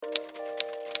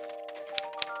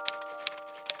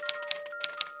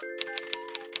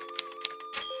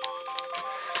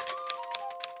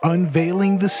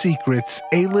unveiling the secrets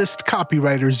A-list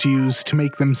copywriters use to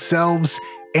make themselves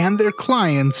and their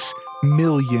clients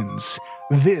millions.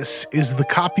 This is the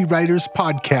Copywriters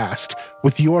Podcast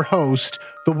with your host,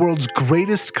 the world's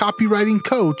greatest copywriting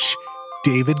coach,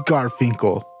 David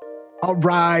Garfinkel. All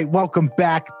right, welcome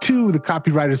back to the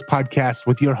Copywriters Podcast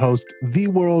with your host, the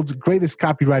world's greatest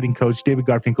copywriting coach, David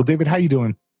Garfinkel. David, how you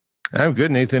doing? I'm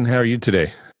good, Nathan. How are you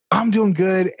today? I'm doing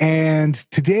good. And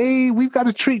today we've got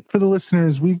a treat for the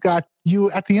listeners. We've got you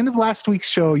at the end of last week's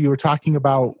show. You were talking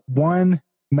about one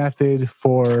method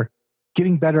for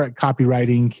getting better at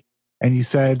copywriting. And you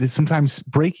said that sometimes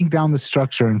breaking down the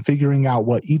structure and figuring out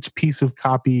what each piece of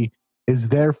copy is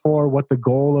there for, what the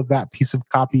goal of that piece of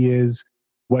copy is,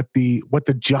 what the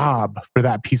job for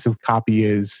that piece of copy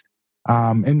is.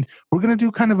 And we're going to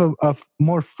do kind of a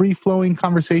more free-flowing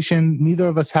conversation. Neither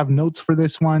of us have notes for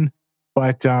this one.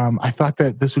 But I thought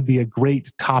that this would be a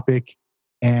great topic,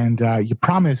 and you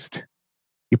promised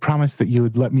that you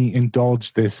would let me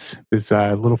indulge this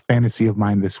little fantasy of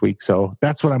mine this week. So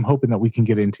that's what I'm hoping that we can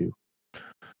get into.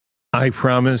 I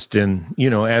promised, and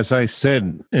as I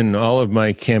said in all of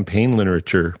my campaign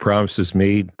literature, promises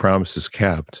made, promises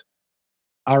kept.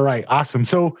 All right, awesome.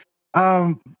 So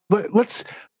let's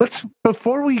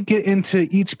before we get into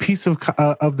each piece of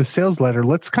the sales letter,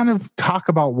 let's kind of talk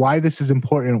about why this is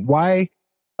important. Why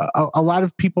a lot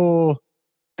of people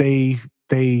they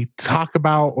talk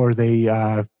about or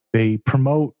they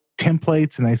promote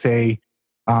templates and they say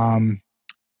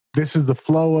this is the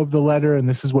flow of the letter and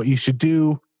this is what you should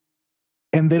do,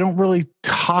 and they don't really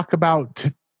talk about.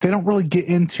 They don't really get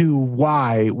into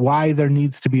why there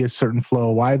needs to be a certain flow,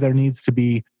 why there needs to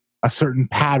be a certain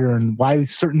pattern, why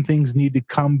certain things need to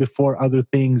come before other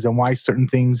things, and why certain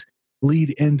things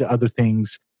lead into other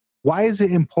things. Why is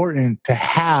it important to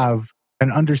have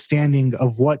an understanding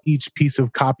of what each piece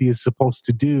of copy is supposed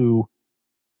to do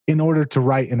in order to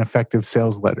write an effective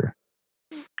sales letter?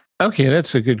 Okay,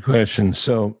 that's a good question.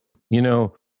 So,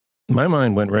 my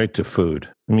mind went right to food.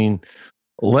 I mean,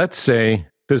 let's say,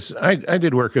 because I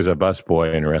did work as a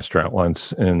busboy in a restaurant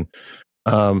once, and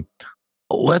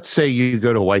let's say you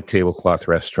go to a white tablecloth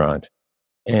restaurant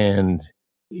and,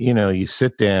 you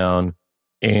sit down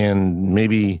and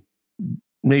maybe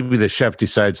the chef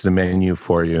decides the menu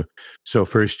for you. So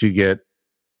first you get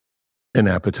an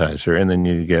appetizer, and then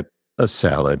you get a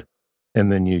salad,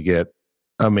 and then you get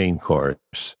a main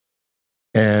course.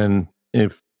 And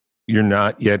if you're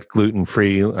not yet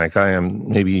gluten-free like I am,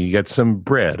 maybe you get some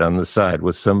bread on the side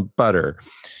with some butter.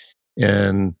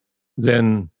 And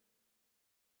then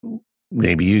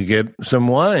maybe you get some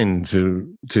wine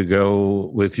to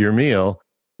go with your meal.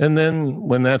 And then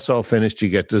when that's all finished, you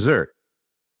get dessert.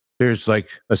 There's like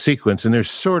a sequence, and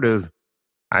there's sort of,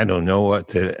 I don't know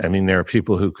there are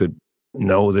people who could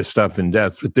know this stuff in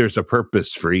depth, but there's a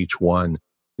purpose for each one.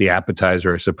 The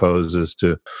appetizer, I suppose, is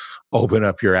to open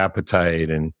up your appetite,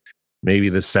 and maybe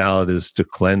the salad is to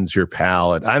cleanse your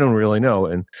palate. I don't really know.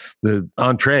 And the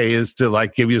entree is to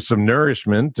give you some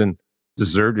nourishment, and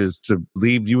dessert is to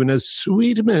leave you in a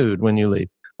sweet mood when you leave.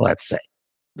 Let's say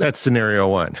that's scenario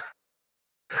one.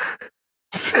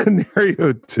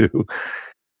 Scenario two,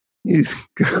 you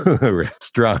go to a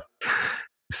restaurant,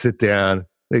 sit down,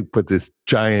 they put this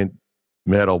giant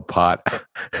metal pot,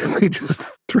 and they just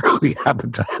throw the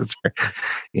appetizer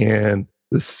and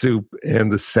the soup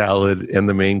and the salad and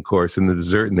the main course and the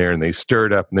dessert in there, and they stir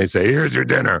it up and they say, "Here's your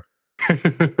dinner."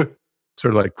 Sort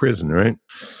of like prison, right?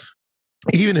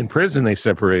 Even in prison, they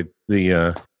separate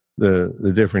the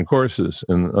different courses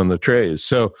on the trays,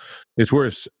 so it's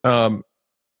worse.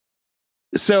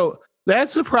 So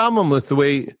that's the problem with the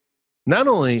way not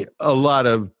only a lot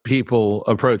of people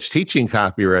approach teaching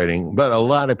copywriting, but a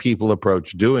lot of people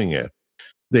approach doing it.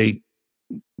 They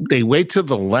wait till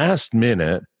the last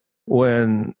minute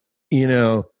when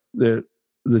the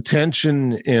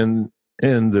tension and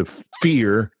the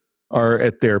fear are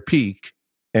at their peak,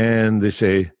 and they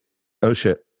say, "Oh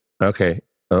shit, okay,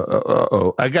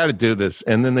 I got to do this,"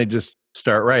 and then they just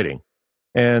start writing.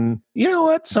 And you know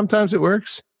what? Sometimes it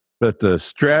works, but the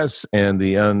stress and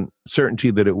the uncertainty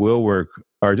that it will work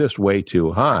are just way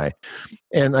too high.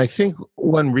 And I think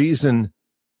one reason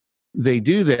they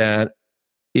do that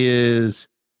is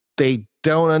they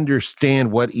don't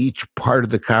understand what each part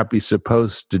of the copy is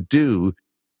supposed to do.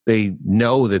 They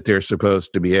know that there's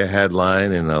supposed to be a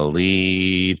headline and a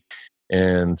lead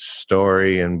and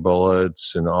story and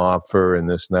bullets and offer and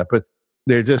this and that, but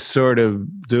they're just sort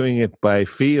of doing it by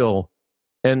feel.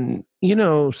 And,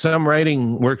 some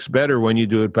writing works better when you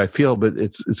do it by feel, but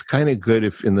it's kind of good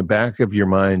if in the back of your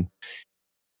mind,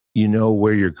 you know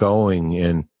where you're going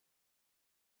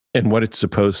and what it's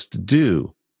supposed to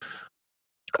do.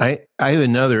 I have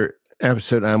another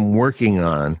episode I'm working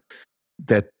on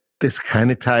that this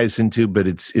kind of ties into, but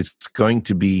it's going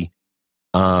to be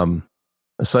a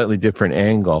slightly different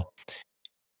angle.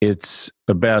 It's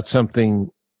about something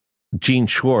Gene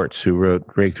Schwartz, who wrote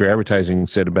Breakthrough Advertising,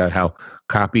 said about how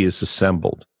copy is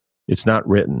assembled. It's not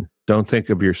written. Don't think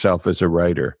of yourself as a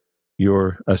writer.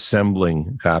 You're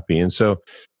assembling copy. And so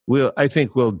I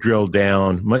think we'll drill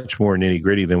down much more nitty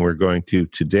gritty than we're going to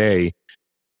today.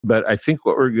 But I think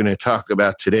what we're going to talk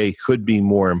about today could be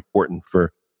more important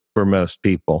for most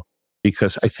people,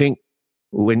 because I think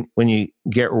when you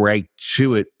get right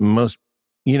to it, most,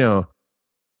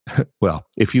 well,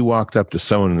 if you walked up to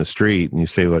someone in the street and you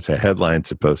say, what's a headline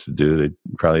supposed to do? They'd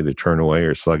probably turn away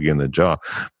or slug you in the jaw.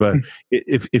 But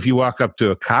if you walk up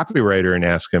to a copywriter and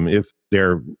ask them if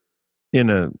they're in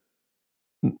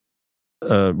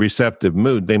a receptive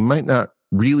mood, they might not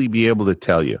really be able to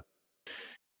tell you.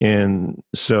 And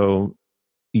so,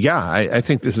 yeah, I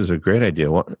think this is a great idea.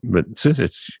 But since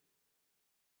it's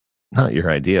not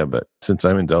your idea, but since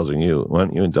I'm indulging you, why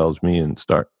don't you indulge me and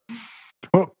start?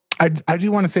 Well, I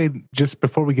do want to say, just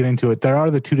before we get into it, there are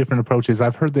the two different approaches.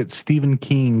 I've heard that Stephen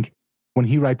King, when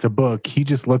he writes a book, he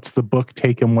just lets the book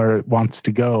take him where it wants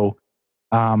to go.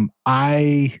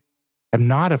 I am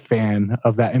not a fan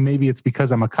of that. And maybe it's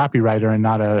because I'm a copywriter and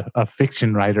not a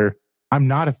fiction writer. I'm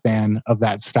not a fan of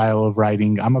that style of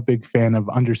writing. I'm a big fan of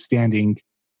understanding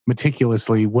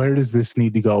meticulously, where does this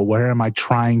need to go? Where am I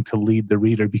trying to lead the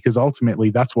reader? Because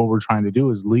ultimately, that's what we're trying to do,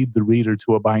 is lead the reader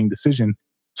to a buying decision.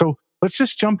 So let's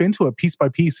just jump into it piece by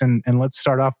piece, and let's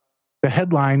start off. The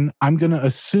headline, I'm going to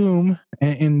assume,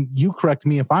 and you correct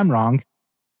me if I'm wrong,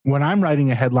 when I'm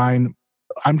writing a headline,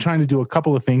 I'm trying to do a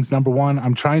couple of things. Number one,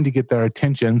 I'm trying to get their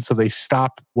attention so they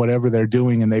stop whatever they're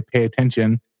doing and they pay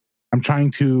attention. I'm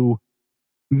trying to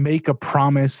make a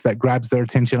promise that grabs their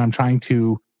attention. I'm trying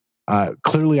to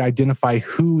clearly identify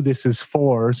who this is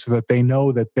for so that they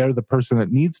know that they're the person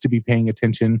that needs to be paying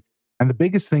attention. And the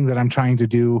biggest thing that I'm trying to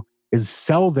do is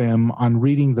sell them on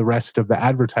reading the rest of the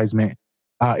advertisement.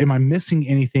 Am I missing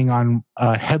anything on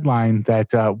a headline that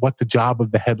what the job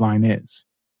of the headline is?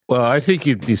 Well, I think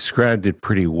you've described it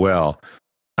pretty well.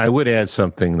 I would add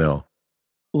something, though.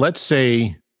 Let's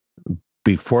say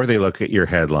before they look at your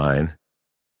headline,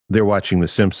 they're watching The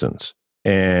Simpsons.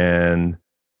 And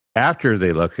after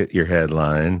they look at your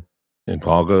headline, and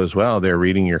all goes well, they're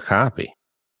reading your copy.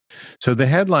 So the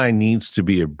headline needs to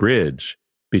be a bridge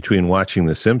between watching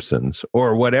The Simpsons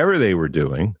or whatever they were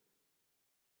doing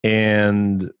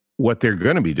and what they're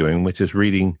going to be doing, which is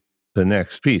reading the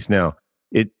next piece. Now,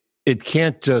 it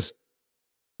can't just,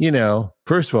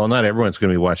 first of all, not everyone's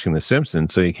going to be watching The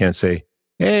Simpsons, so you can't say,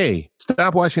 hey,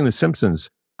 stop watching The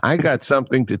Simpsons. I got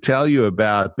something to tell you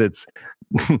about that's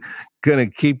going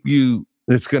to keep you,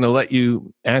 that's going to let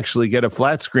you actually get a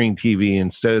flat screen TV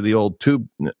instead of the old tube.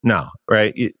 No,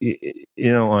 right? You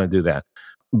don't want to do that.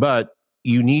 But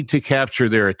you need to capture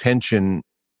their attention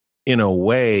in a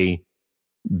way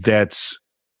that's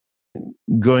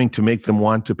going to make them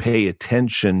want to pay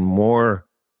attention more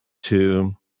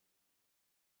to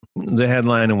the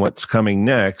headline and what's coming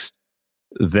next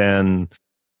than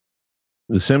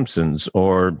The Simpsons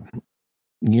or,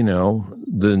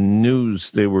 the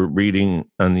news they were reading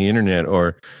on the internet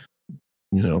or,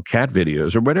 cat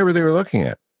videos or whatever they were looking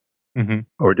at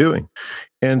or doing.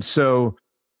 And so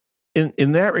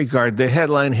in that regard, the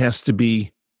headline has to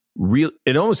be real.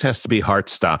 It almost has to be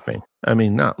heart stopping. I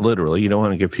mean, not literally, you don't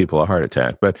want to give people a heart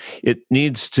attack, but it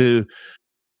needs to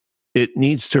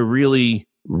really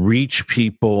reach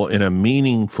people in a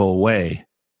meaningful way,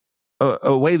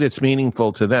 a way that's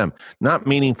meaningful to them, not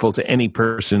meaningful to any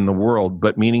person in the world,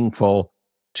 but meaningful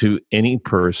to any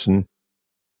person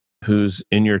who's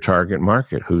in your target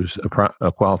market, who's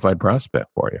a qualified prospect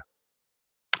for you.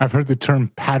 I've heard the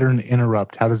term pattern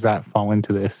interrupt. How does that fall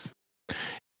into this?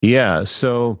 Yeah,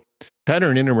 so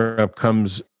pattern interrupt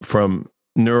comes from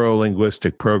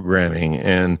neuro-linguistic programming,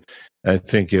 and I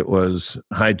think it was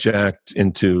hijacked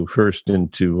into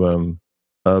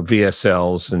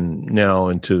VSLs and now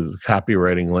into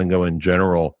copywriting lingo in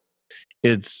general.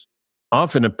 It's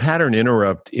often a pattern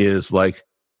interrupt is like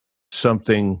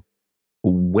something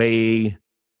way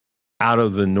out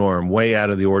of the norm, way out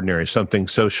of the ordinary, something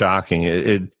so shocking.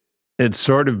 It'd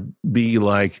sort of be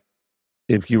like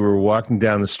if you were walking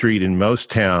down the street in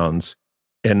most towns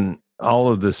and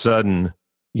all of a sudden,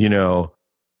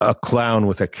 a clown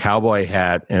with a cowboy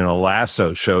hat and a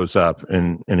lasso shows up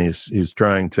and he's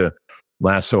trying to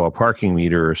lasso a parking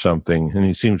meter or something, and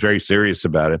he seems very serious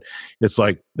about it. It's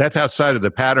like, that's outside of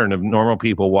the pattern of normal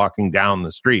people walking down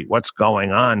the street. What's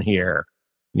going on here?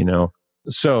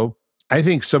 So I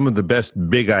think some of the best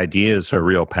big ideas are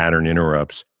real pattern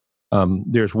interrupts.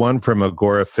 There's one from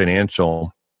Agora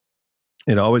Financial.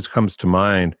 It always comes to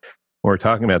mind when we're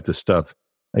talking about this stuff.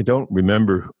 I don't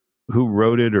remember who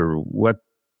wrote it or what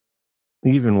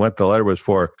the letter was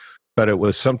for, but it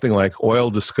was something like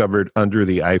oil discovered under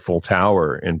the Eiffel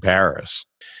Tower in Paris.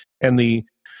 And the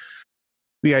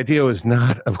idea was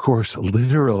not, of course,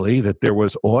 literally that there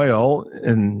was oil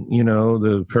in,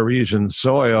 the Parisian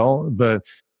soil, but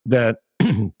that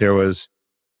there was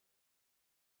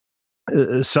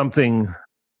some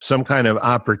kind of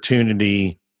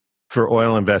opportunity for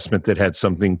oil investment that had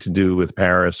something to do with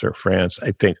Paris or France.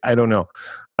 I don't know.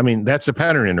 I mean, that's a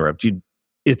pattern interrupt. In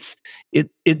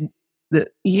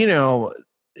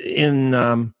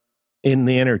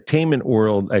the entertainment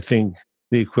world, I think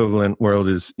the equivalent world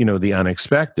is, the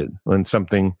unexpected, when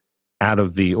something out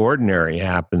of the ordinary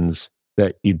happens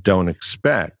that you don't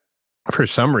expect. For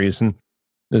some reason,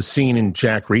 the scene in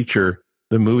Jack Reacher,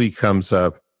 the movie comes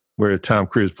up where Tom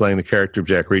Cruise playing the character of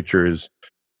Jack Reacher is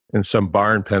in some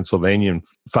bar in Pennsylvania and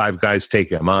 5 guys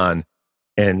take him on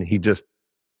and he just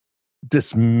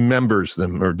dismembers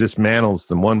them or dismantles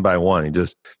them one by one. He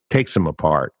just takes them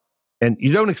apart. And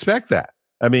you don't expect that.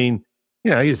 I mean,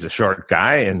 he's a short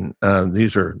guy and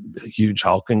these are huge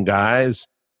hulking guys,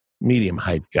 medium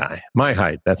height guy. My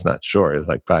height, that's not short. It's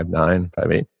like 5'9",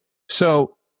 5'8".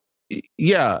 So,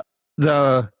 yeah,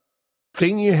 the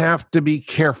thing you have to be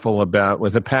careful about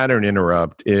with a pattern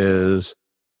interrupt is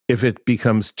if it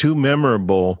becomes too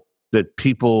memorable that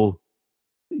people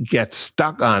get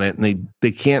stuck on it and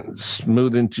they can't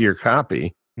smooth into your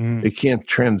copy. They can't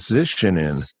transition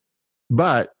in.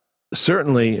 But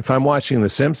certainly, if I'm watching The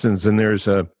Simpsons and there's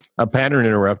a pattern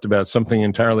interrupt about something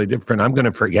entirely different, I'm going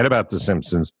to forget about The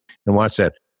Simpsons and watch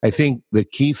that. I think the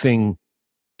key thing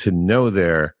to know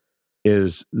there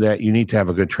is that you need to have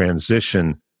a good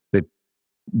transition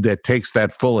that takes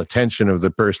that full attention of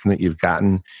the person that you've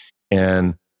gotten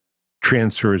and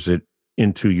transfers it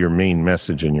into your main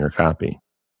message in your copy.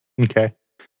 Okay.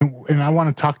 And I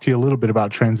want to talk to you a little bit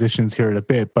about transitions here in a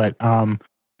bit, but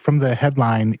from the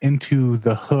headline into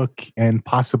the hook and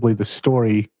possibly the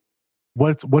story,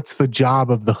 what's the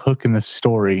job of the hook in the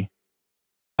story?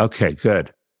 Okay,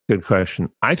 good question.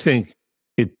 I think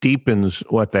it deepens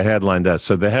what the headline does.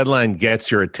 So the headline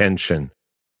gets your attention,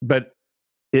 but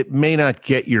it may not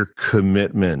get your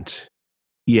commitment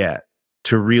yet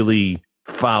to really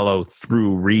follow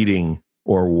through reading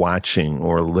or watching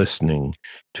or listening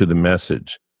to the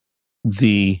message.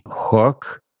 The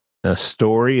hook, a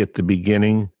story at the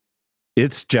beginning,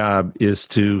 its job is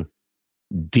to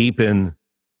deepen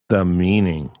the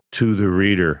meaning to the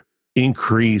reader,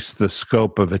 increase the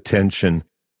scope of attention,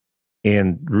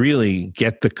 and really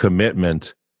get the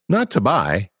commitment, not to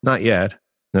buy, not yet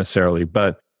necessarily,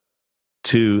 but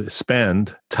to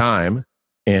spend time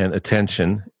and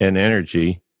attention and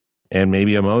energy and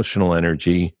maybe emotional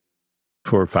energy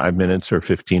for 5 minutes or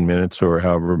 15 minutes or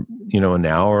however, an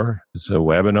hour. It's a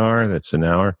webinar, that's an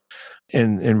hour.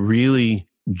 And really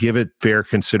give it fair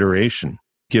consideration.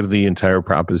 Give the entire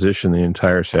proposition, the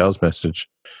entire sales message,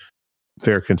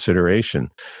 fair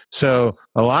consideration. So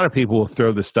a lot of people will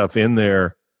throw the stuff in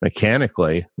there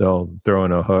mechanically. They'll throw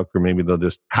in a hook, or maybe they'll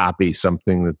just copy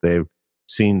something that they've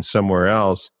seen somewhere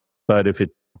else. But if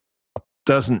it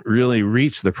doesn't really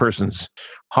reach the person's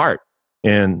heart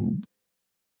and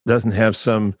doesn't have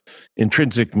some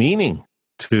intrinsic meaning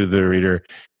to the reader,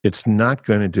 it's not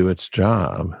going to do its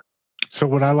job. So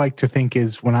what I like to think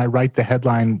is when I write the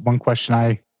headline, one question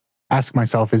I ask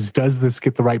myself is, does this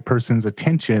get the right person's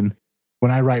attention?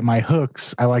 When I write my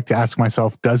hooks, I like to ask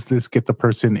myself, does this get the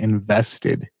person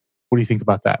invested? What do you think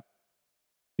about that?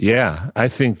 Yeah, I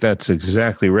think that's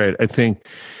exactly right. I think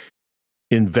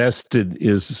invested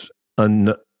is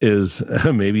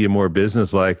maybe a more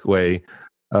business-like way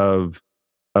of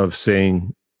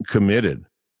saying committed.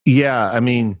 Yeah, I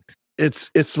mean,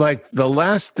 it's like the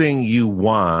last thing you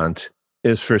want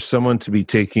is for someone to be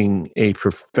taking a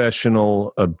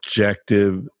professional,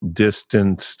 objective,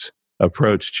 distanced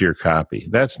approach to your copy.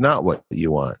 That's not what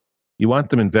you want. You want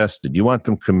them invested. You want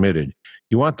them committed.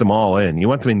 You want them all in. You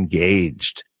want them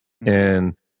engaged.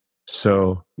 And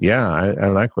so, yeah, I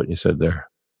like what you said there.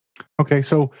 Okay,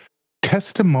 so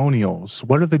testimonials.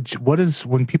 What is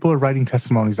when people are writing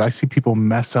testimonials? I see people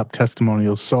mess up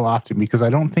testimonials so often because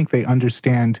I don't think they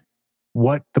understand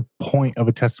what the point of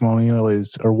a testimonial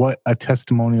is or what a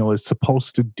testimonial is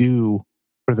supposed to do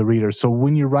for the reader. So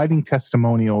when you're writing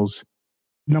testimonials,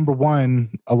 number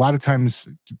one, a lot of times,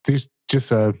 there's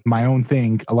just my own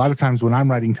thing. A lot of times when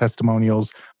I'm writing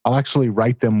testimonials, I'll actually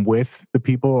write them with the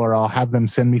people, or I'll have them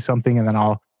send me something and then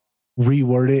I'll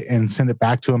reword it and send it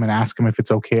back to them and ask them if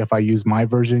it's okay if I use my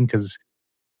version, because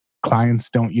clients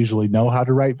don't usually know how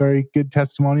to write very good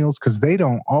testimonials, because they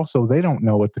don't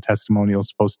know what the testimonial is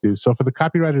supposed to do. So for the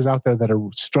copywriters out there that are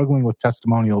struggling with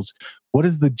testimonials, what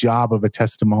is the job of a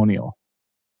testimonial?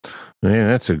 Man,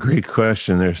 that's a great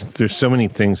question. There's so many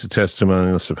things a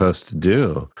testimonial is supposed to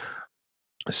do.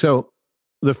 So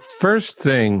the first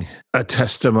thing a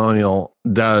testimonial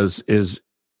does is,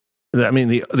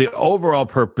 the overall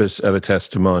purpose of a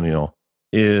testimonial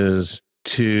is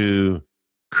to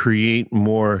create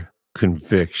more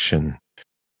conviction,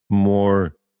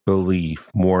 more belief,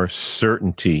 more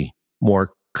certainty, more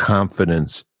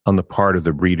confidence on the part of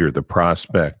the reader, the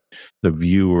prospect, the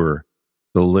viewer,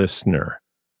 the listener,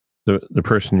 the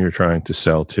person you're trying to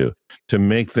sell to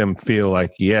make them feel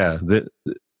like, yeah,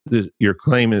 your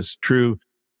claim is true,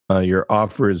 your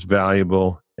offer is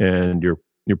valuable, and your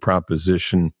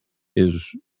proposition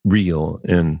is real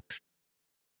and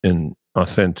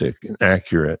authentic and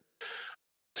accurate.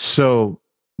 So,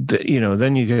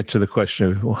 then you get to the question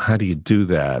of, well, how do you do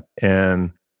that?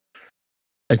 And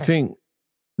I think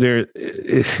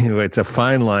it's a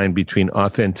fine line between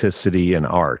authenticity and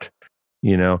art.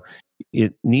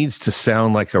 It needs to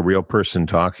sound like a real person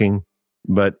talking,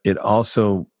 but it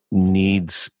also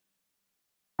needs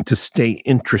to stay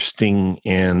interesting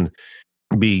and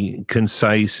be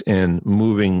concise and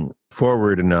moving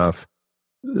forward enough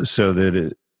so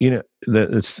that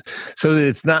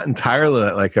it's not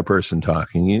entirely like a person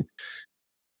talking.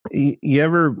 You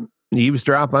ever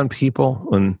eavesdrop on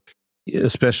people,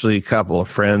 especially a couple of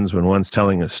friends, when one's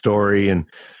telling a story and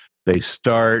they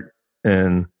start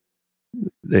and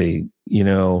they,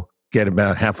 get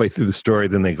about halfway through the story,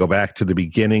 then they go back to the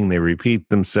beginning, they repeat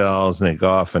themselves, and they go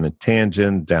off on a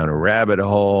tangent, down a rabbit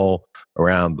hole,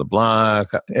 around the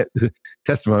block.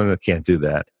 Testimonial can't do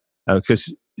that,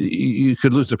 because you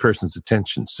could lose the person's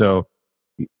attention. So,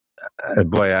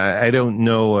 boy, I don't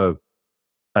know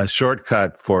a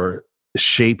shortcut for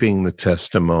shaping the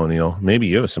testimonial. Maybe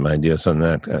you have some ideas on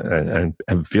that. I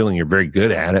have a feeling you're very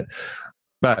good at it.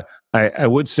 But I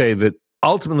would say that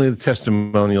ultimately the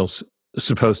testimonial's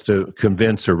supposed to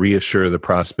convince or reassure the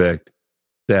prospect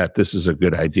that this is a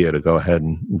good idea to go ahead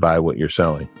and buy what you're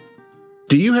selling.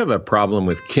 Do you have a problem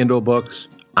with Kindle books?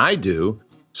 I do.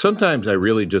 Sometimes I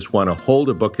really just want to hold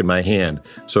a book in my hand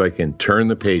so I can turn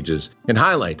the pages and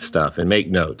highlight stuff and make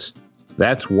notes.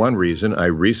 That's one reason I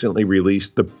recently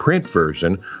released the print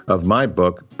version of my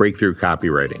book, Breakthrough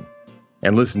Copywriting.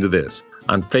 And listen to this.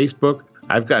 On Facebook,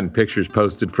 I've gotten pictures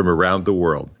posted from around the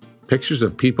world. Pictures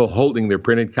of people holding their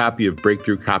printed copy of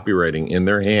Breakthrough Copywriting in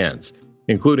their hands,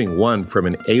 including one from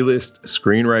an A-list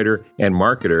screenwriter and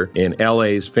marketer in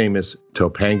LA's famous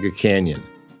Topanga Canyon.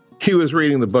 He was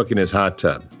reading the book in his hot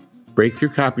tub.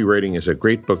 Breakthrough Copywriting is a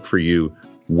great book for you,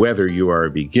 whether you are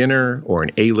a beginner or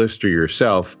an A-lister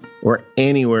yourself, or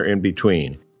anywhere in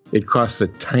between. It costs a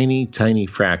tiny, tiny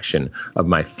fraction of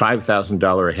my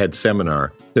 $5,000 a head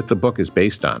seminar that the book is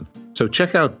based on. So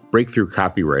check out Breakthrough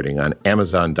Copywriting on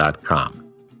Amazon.com.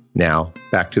 Now,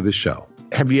 back to the show.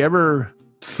 Have you ever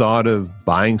thought of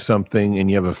buying something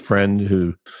and you have a friend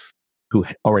who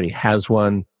already has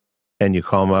one, and you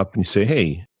call them up and you say,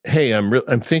 hey,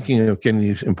 I'm thinking of getting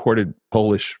these imported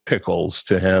Polish pickles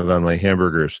to have on my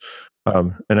hamburgers,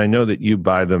 and I know that you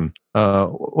buy them.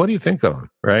 What do you think of them?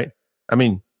 Right? I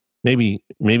mean, maybe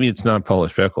it's not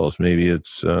Polish pickles. Maybe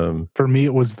it's for me,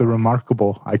 it was the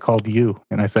Remarkable. I called you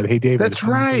and I said, "Hey, David." That's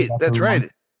right. That's right.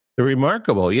 The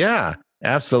Remarkable. Yeah,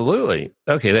 absolutely.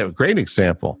 Okay, that's a great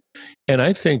example. And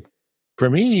I think for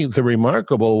me, the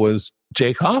Remarkable was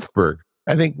Jake Hoffberg.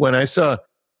 I think when I saw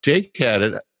Jake had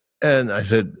it, and I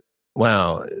said,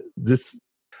 "Wow, this."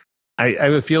 I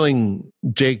have a feeling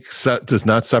Jake does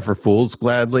not suffer fools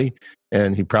gladly,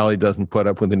 and he probably doesn't put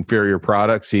up with inferior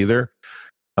products either.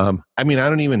 I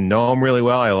don't even know him really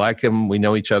well. I like him. We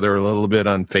know each other a little bit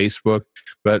on Facebook,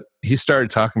 but he started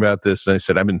talking about this, and I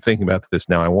said, I've been thinking about this.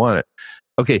 Now I want it.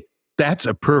 Okay, that's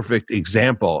a perfect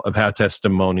example of how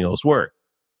testimonials work.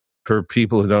 For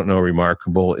people who don't know,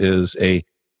 Remarkable is a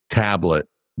tablet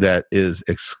that is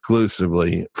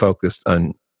exclusively focused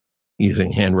on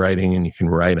using handwriting, and you can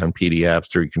write on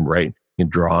PDFs, or you can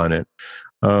draw on it.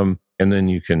 And then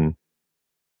you can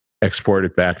export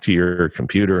it back to your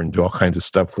computer and do all kinds of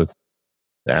stuff with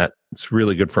that. It's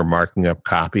really good for marking up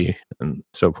copy and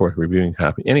so forth, reviewing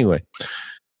copy. Anyway,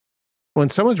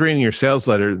 when someone's reading your sales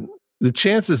letter, the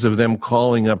chances of them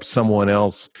calling up someone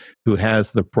else who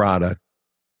has the product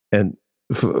and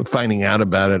finding out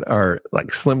about it are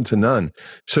like slim to none.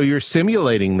 So you're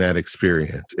simulating that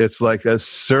experience. It's like a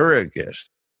surrogate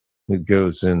that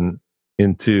goes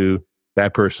into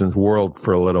that person's world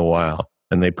for a little while.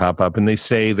 And they pop up and they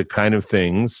say the kind of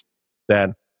things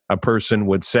that a person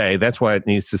would say. That's why it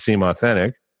needs to seem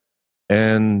authentic.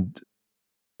 And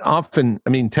often, I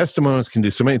mean, testimonials can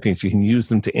do so many things. You can use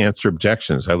them to answer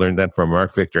objections. I learned that from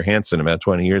Mark Victor Hansen about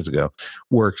 20 years ago.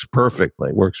 Works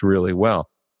perfectly, works really well.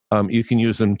 You can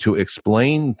use them to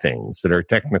explain things that are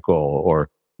technical or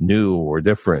new or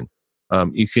different.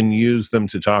 You can use them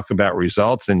to talk about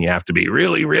results, and you have to be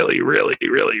really, really, really,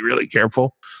 really, really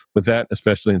careful with that,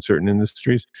 especially in certain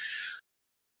industries.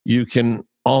 You can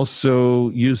also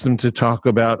use them to talk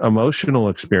about emotional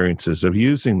experiences of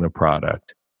using the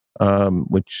product,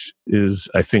 which is,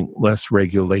 I think, less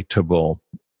regulatable.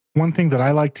 One thing that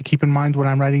I like to keep in mind when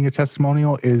I'm writing a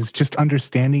testimonial is just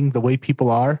understanding the way people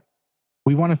are.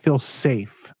 We want to feel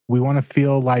safe. We want to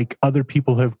feel like other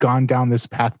people have gone down this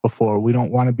path before. We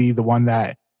don't want to be the one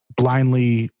that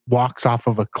blindly walks off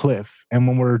of a cliff. And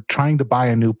when we're trying to buy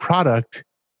a new product,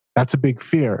 that's a big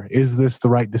fear. Is this the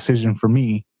right decision for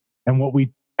me? And what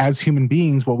we, as human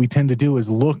beings, what we tend to do is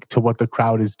look to what the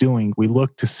crowd is doing. We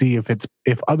look to see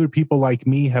if other people like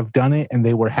me have done it and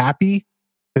they were happy,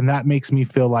 then that makes me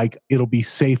feel like it'll be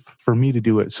safe for me to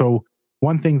do it. So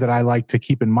one thing that I like to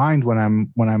keep in mind when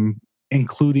I'm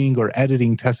including or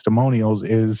editing testimonials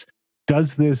is,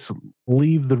 does this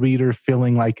leave the reader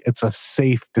feeling like it's a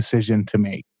safe decision to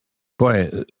make? Boy,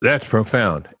 that's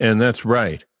profound. And that's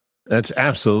right. That's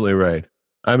absolutely right.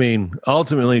 I mean,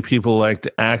 ultimately, people like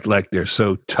to act like they're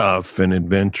so tough and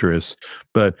adventurous,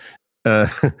 but,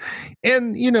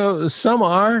 and, you know, some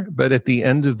are, but at the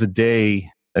end of the day,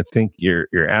 I think you're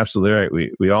absolutely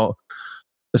right. We all,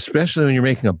 especially when you're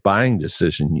making a buying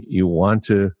decision, you want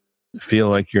to feel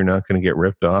like you're not going to get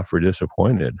ripped off or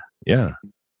disappointed. Yeah.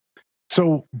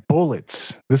 So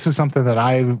bullets, this is something that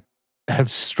I have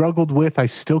struggled with. I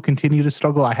still continue to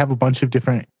struggle. I have a bunch of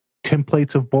different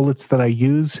templates of bullets that I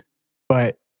use,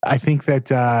 but I think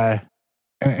that,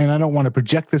 and I don't want to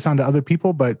project this onto other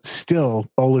people, but still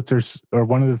bullets are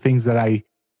one of the things that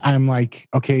I'm like,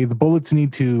 okay, the bullets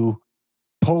need to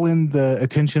pull in the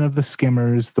attention of the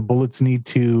skimmers. The bullets need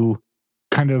to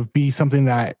kind of be something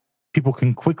that people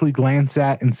can quickly glance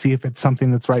at and see if it's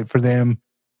something that's right for them.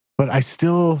 But I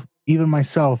still, even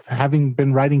myself, having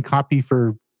been writing copy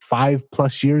for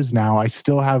 5+ years now, I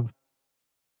still have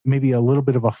maybe a little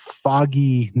bit of a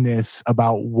fogginess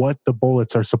about what the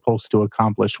bullets are supposed to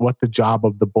accomplish, what the job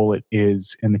of the bullet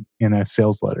is in a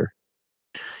sales letter.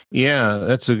 Yeah,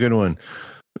 that's a good one,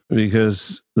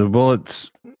 because the bullets,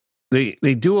 they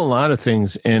do a lot of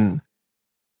things, and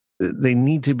they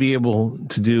need to be able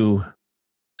to do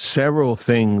several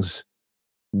things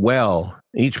well.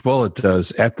 Each bullet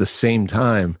does at the same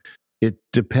time. It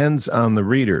depends on the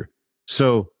reader.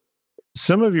 So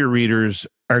some of your readers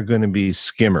are going to be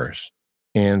skimmers,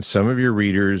 and some of your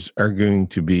readers are going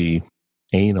to be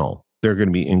anal. They're going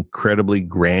to be incredibly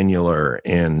granular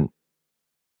and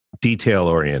detail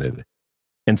oriented.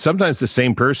 And sometimes the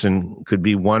same person could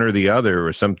be one or the other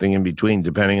or something in between,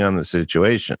 depending on the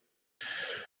situation.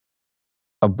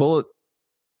 A bullet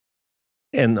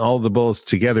and all the bullets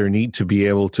together need to be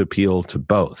able to appeal to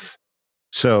both.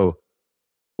 So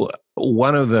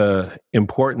one of the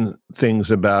important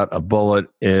things about a bullet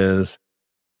is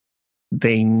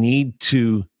they need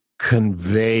to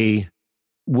convey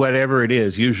whatever it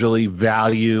is, usually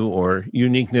value or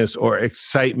uniqueness or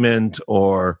excitement,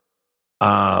 or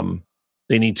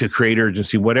they need to create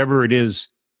urgency, whatever it is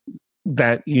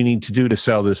that you need to do to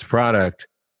sell this product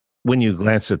when you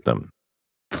glance at them.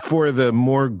 For the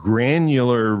more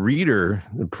granular reader,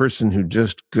 the person who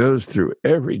just goes through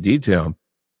every detail,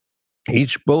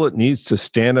 each bullet needs to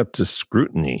stand up to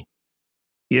scrutiny.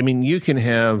 I mean, you can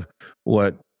have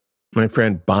what my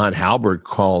friend Bon Halbert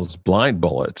calls blind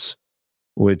bullets,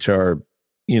 which are,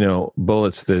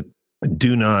 bullets that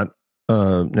do not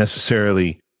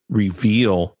necessarily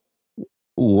reveal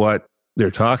what they're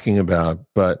talking about,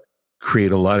 but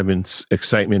create a lot of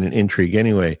excitement and intrigue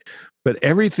anyway. But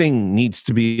everything needs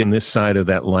to be in this side of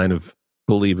that line of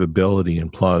believability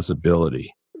and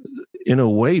plausibility. In a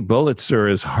way, bullets are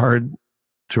as hard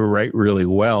to write really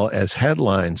well as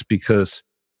headlines, because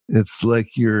it's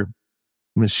like you're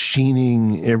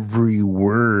machining every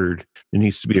word. There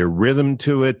needs to be a rhythm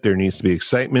to it. There needs to be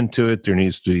excitement to it. There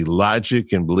needs to be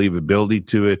logic and believability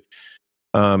to it.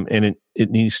 And it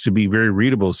needs to be very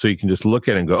readable, so you can just look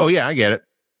at it and go, oh yeah, I get it.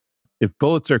 If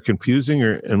bullets are confusing,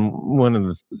 and one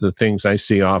of the things I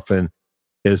see often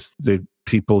is that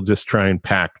people just try and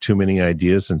pack too many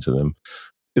ideas into them.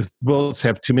 If bullets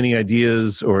have too many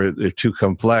ideas or they're too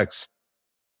complex,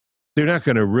 they're not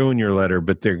going to ruin your letter,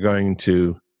 but they're going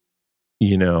to,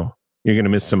 you're going to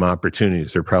miss some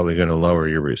opportunities. They're probably going to lower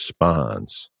your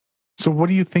response. So what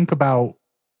do you think about,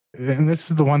 and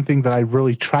this is the one thing that I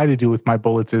really try to do with my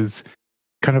bullets, is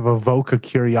kind of evoke a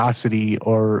curiosity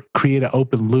or create an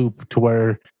open loop to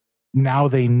where now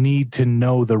they need to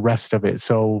know the rest of it.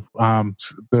 So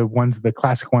the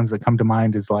classic ones that come to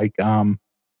mind is like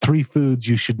 3 foods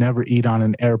you should never eat on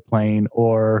an airplane,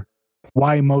 or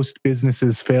why most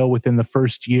businesses fail within the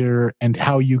first year and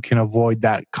how you can avoid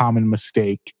that common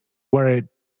mistake, where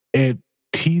it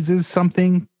teases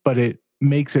something, but it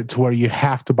makes it to where you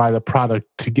have to buy the product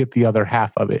to get the other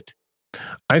half of it.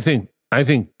 I think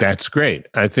that's great.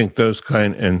 I think those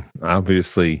and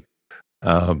obviously,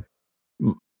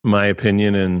 my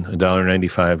opinion, and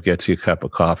 $1.95 gets you a cup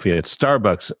of coffee at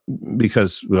Starbucks,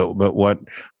 because, but what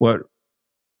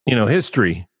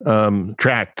history,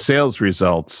 tracked sales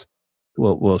results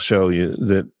will show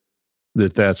you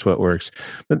that's what works.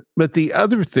 But the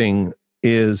other thing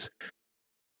is,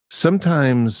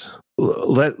 sometimes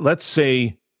let's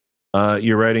say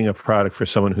you're writing a product for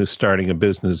someone who's starting a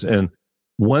business, and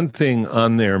one thing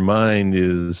on their mind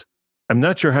is, I'm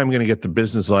not sure how I'm going to get the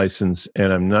business license,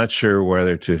 and I'm not sure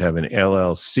whether to have an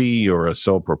LLC or a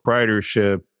sole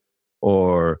proprietorship,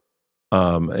 or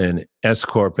an S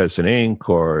corp as an Inc.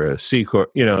 or a C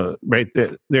corp. Right?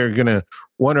 They're going to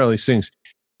wonder all these things.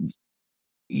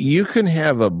 You can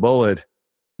have a bullet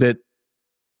that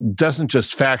doesn't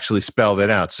just factually spell that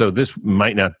out. So this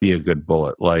might not be a good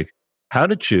bullet, like how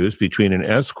to choose between an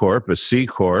S corp, a C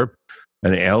corp,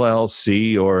 an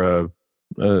LLC, or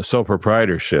a sole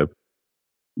proprietorship.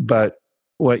 But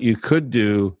what you could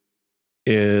do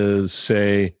is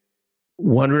say,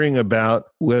 wondering about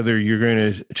whether you're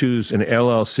going to choose an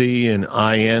LLC, an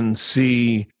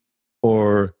INC,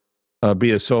 or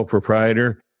be a sole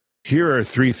proprietor. Here are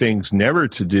 3 things never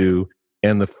to do,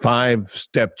 and the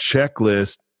 5-step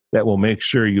checklist that will make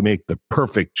sure you make the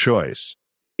perfect choice.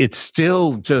 It's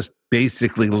still just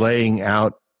basically laying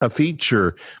out a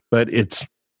feature, but it's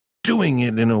doing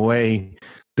it in a way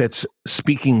that's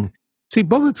speaking. See,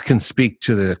 bullets can speak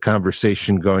to the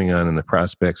conversation going on in the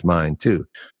prospect's mind too.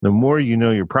 The more you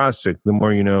know your prospect, the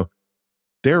more you know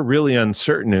they're really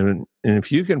uncertain. And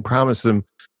if you can promise them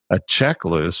a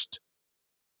checklist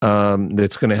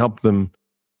that's going to help them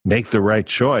make the right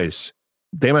choice,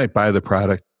 they might buy the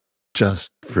product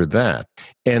just for that.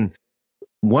 And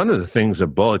one of the things a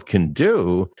bullet can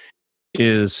do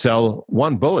is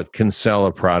one bullet can sell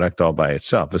a product all by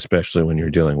itself, especially when you're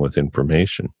dealing with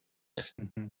information.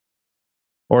 Mm-hmm.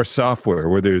 Or software,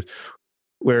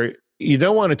 where you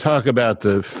don't want to talk about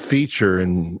the feature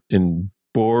in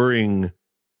boring,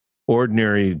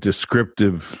 ordinary,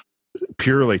 descriptive,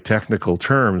 purely technical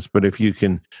terms, but if you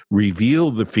can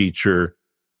reveal the feature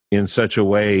in such a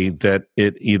way that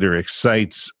it either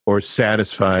excites or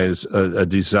satisfies a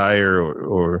desire,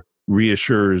 or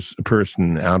reassures a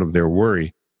person out of their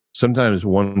worry, sometimes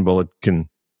one bullet can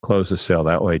close a sale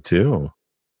that way too.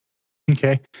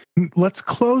 Okay. Let's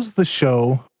close the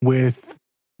show with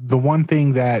the one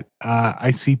thing that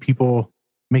I see people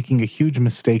making a huge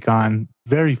mistake on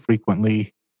very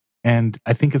frequently. And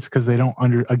I think it's because they don't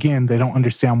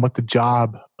understand what the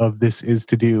job of this is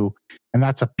to do. And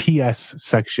that's a PS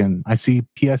section. I see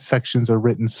PS sections are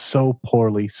written so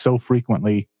poorly, so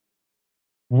frequently.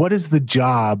 What is the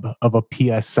job of a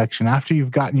PS section after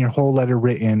you've gotten your whole letter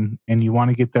written and you want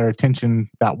to get their attention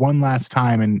that one last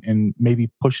time and maybe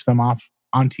push them off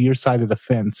onto your side of the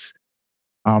fence?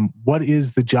 What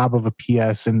is the job of a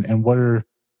PS, and what are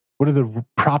the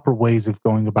proper ways of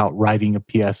going about writing a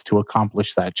PS to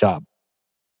accomplish that job?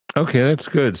 Okay, that's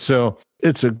good. So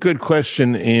it's a good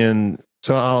question, and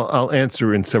so I'll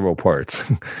answer in several parts.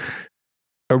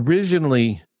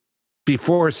 Originally,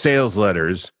 before sales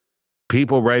letters,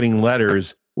 people writing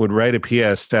letters would write a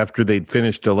PS after they'd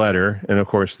finished a letter, and of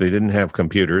course, they didn't have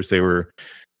computers.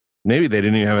 Maybe they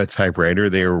didn't even have a typewriter.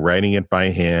 They were writing it by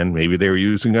hand. Maybe they were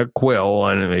using a quill,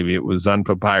 and maybe it was on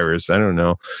papyrus. I don't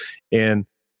know. And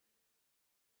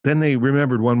then they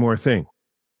remembered one more thing.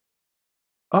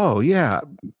 Oh yeah,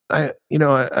 I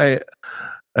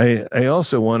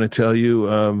also want to tell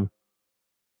you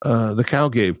the cow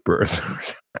gave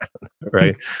birth,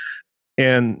 right?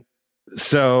 And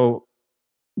so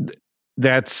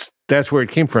that's where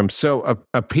it came from. So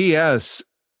a PS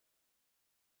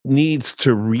needs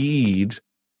to read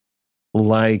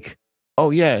like, oh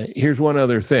yeah, here's one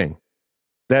other thing.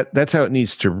 That's how it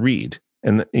needs to read,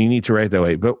 and you need to write that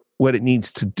way. But what it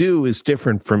needs to do is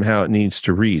different from how it needs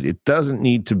to read. It doesn't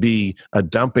need to be a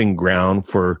dumping ground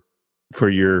for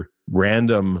your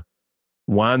random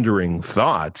wandering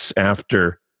thoughts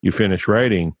after you finish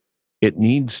writing. It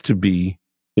needs to be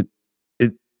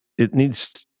it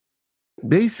needs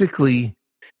basically,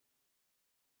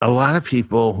 a lot of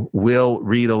people will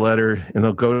read a letter and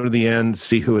they'll go to the end,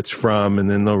 see who it's from, and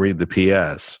then they'll read the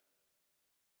PS.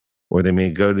 Or they may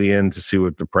go to the end to see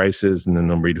what the price is, and then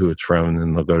they'll read who it's from, and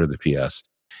then they'll go to the PS.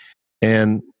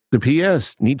 And the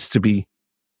PS needs to be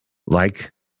like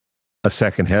a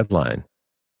second headline,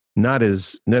 not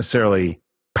as necessarily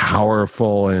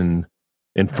powerful and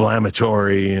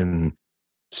inflammatory and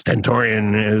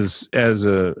stentorian as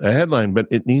a headline, but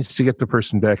it needs to get the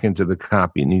person back into the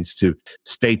copy. It needs to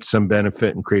state some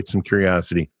benefit and create some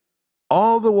curiosity,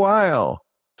 all the while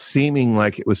seeming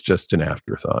like it was just an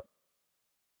afterthought.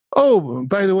 Oh,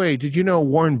 by the way, did you know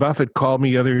Warren Buffett called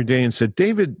me the other day and said,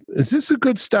 David, is this a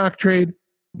good stock trade?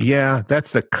 Yeah,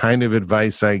 that's the kind of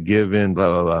advice I give in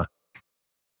blah, blah,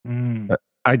 blah.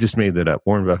 I just made that up.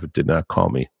 Warren Buffett did not call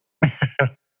me.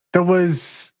 There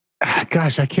was,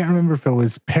 gosh, I can't remember if it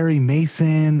was Perry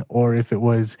Mason or if it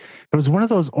was one of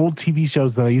those old TV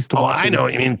shows that I used to watch. Oh, I know.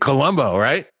 You mean Columbo,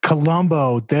 right?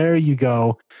 Columbo. There you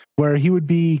go. Where he would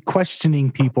be questioning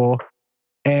people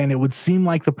and it would seem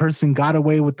like the person got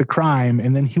away with the crime.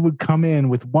 And then he would come in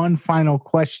with one final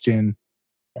question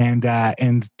and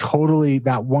totally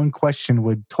that one question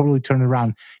would totally turn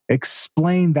around.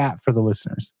 Explain that for the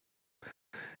listeners.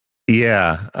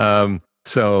 Yeah.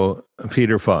 So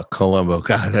Peter Falk, Columbo,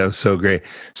 God, that was so great.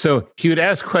 So he would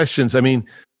ask questions. I mean,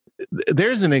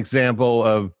 there's an example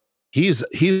of he's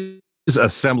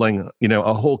assembling,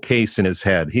 a whole case in his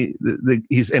head.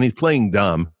 He's playing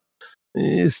dumb.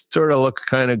 He sort of looks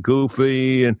kind of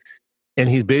goofy, and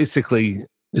he's basically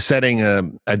setting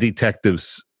a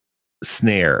detective's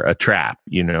snare, a trap,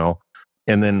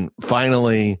 And then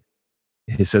finally,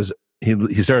 he says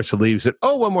he starts to leave. He said,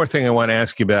 "Oh, one more thing I want to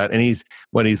ask you about." And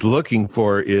what he's looking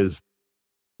for is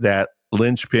that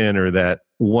linchpin or that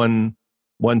one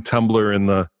tumbler in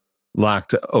the lock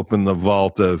to open the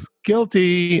vault of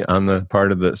guilty on the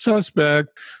part of the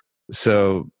suspect.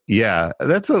 So yeah,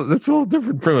 that's a little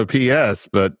different from a PS,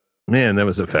 but man, that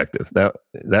was effective. That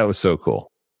was so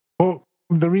cool. Well,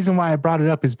 the reason why I brought it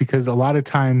up is because a lot of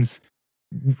times,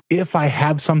 if I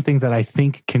have something that I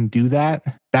think can do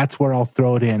that, that's where I'll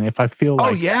throw it in. If I feel like,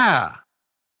 oh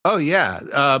yeah.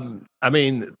 I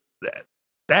mean,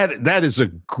 that is a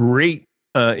great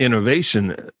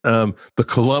innovation. The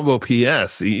Columbo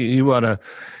PS. You want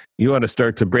to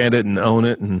start to brand it and own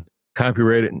it and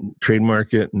copyright it and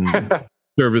trademark it and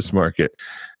service market,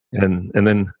 and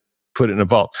then put it in a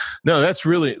vault. No, that's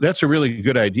a really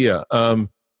good idea.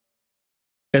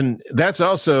 And that's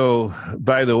also,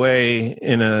 by the way,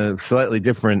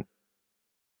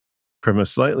 from a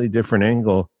slightly different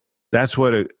angle, that's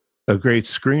what a great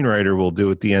screenwriter will do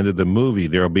at the end of the movie.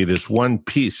 There'll be this one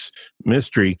piece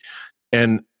mystery,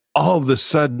 and all of a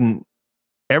sudden,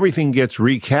 everything gets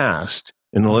recast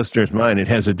in the listener's mind. It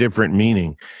has a different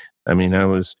meaning. I mean, I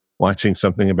was watching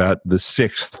something about The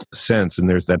Sixth Sense, and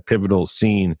there's that pivotal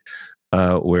scene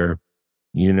where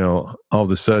all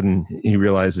of a sudden he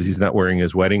realizes he's not wearing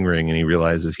his wedding ring and he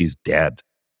realizes he's dead.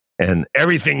 And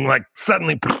everything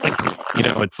suddenly,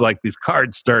 it's like these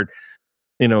cards start,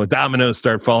 dominoes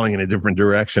start falling in a different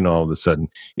direction all of a sudden.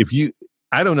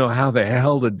 I don't know how the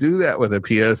hell to do that with a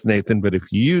PS, Nathan, but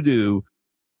if you do,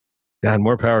 God,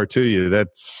 more power to you.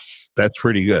 That's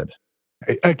pretty good.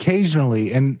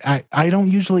 Occasionally, and I don't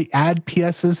usually add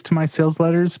PSs to my sales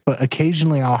letters, but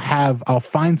occasionally I'll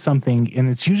find something, and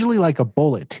it's usually like a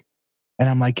bullet.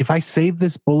 And I'm like, if I save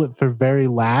this bullet for very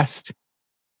last,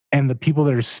 and the people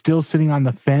that are still sitting on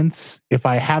the fence, if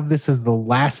I have this as the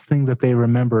last thing that they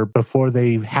remember before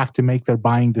they have to make their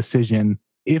buying decision,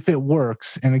 if it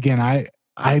works, and again,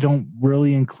 I don't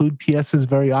really include PSs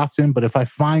very often, but if I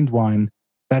find one,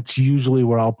 that's usually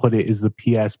where I'll put it, is the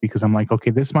PS, because I'm like,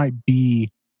 okay, this might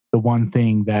be the one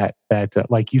thing that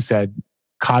like you said,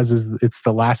 it's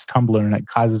the last tumbler and it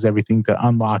causes everything to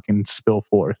unlock and spill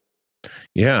forth.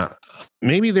 Yeah.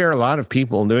 Maybe there are a lot of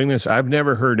people doing this. I've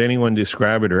never heard anyone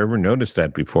describe it or ever noticed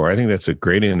that before. I think that's a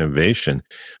great innovation.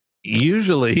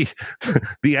 Usually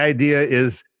the idea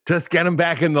is just get them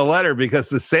back in the letter because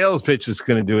the sales pitch is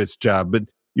going to do its job. But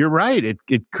you're right.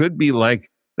 It could be like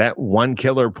that one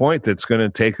killer point that's going to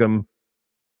take them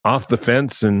off the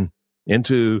fence and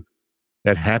into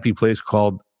that happy place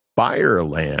called buyer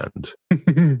land.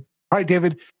 All right,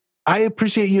 David, I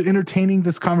appreciate you entertaining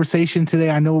this conversation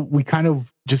today. I know we kind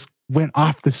of just went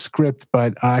off the script,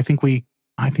 but I think we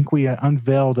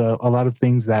unveiled a lot of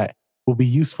things that will be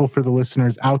useful for the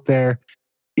listeners out there.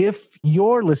 If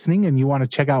you're listening and you want to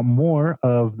check out more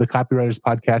of the Copywriters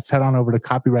Podcast, head on over to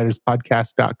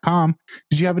copywriterspodcast.com.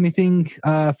 Did you have anything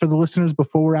for the listeners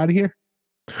before we're out of here?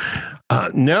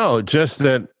 No, just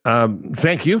that.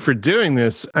 Thank you for doing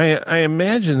this. I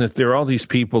imagine that there are all these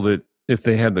people that, if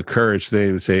they had the courage,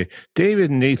 they would say, David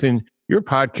and Nathan, your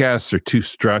podcasts are too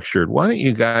structured. Why don't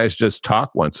you guys just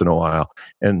talk once in a while?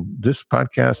 And this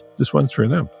podcast, this one's for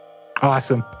them.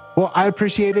 Awesome. Well, I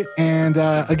appreciate it. And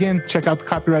again, check out the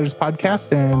Copywriters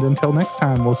Podcast. And until next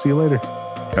time, we'll see you later.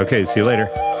 Okay, see you later.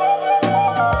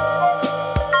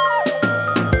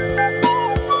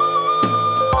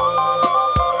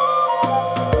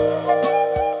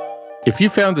 If you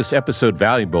found this episode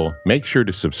valuable, make sure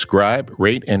to subscribe,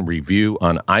 rate, and review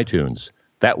on iTunes.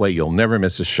 That way you'll never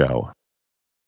miss a show.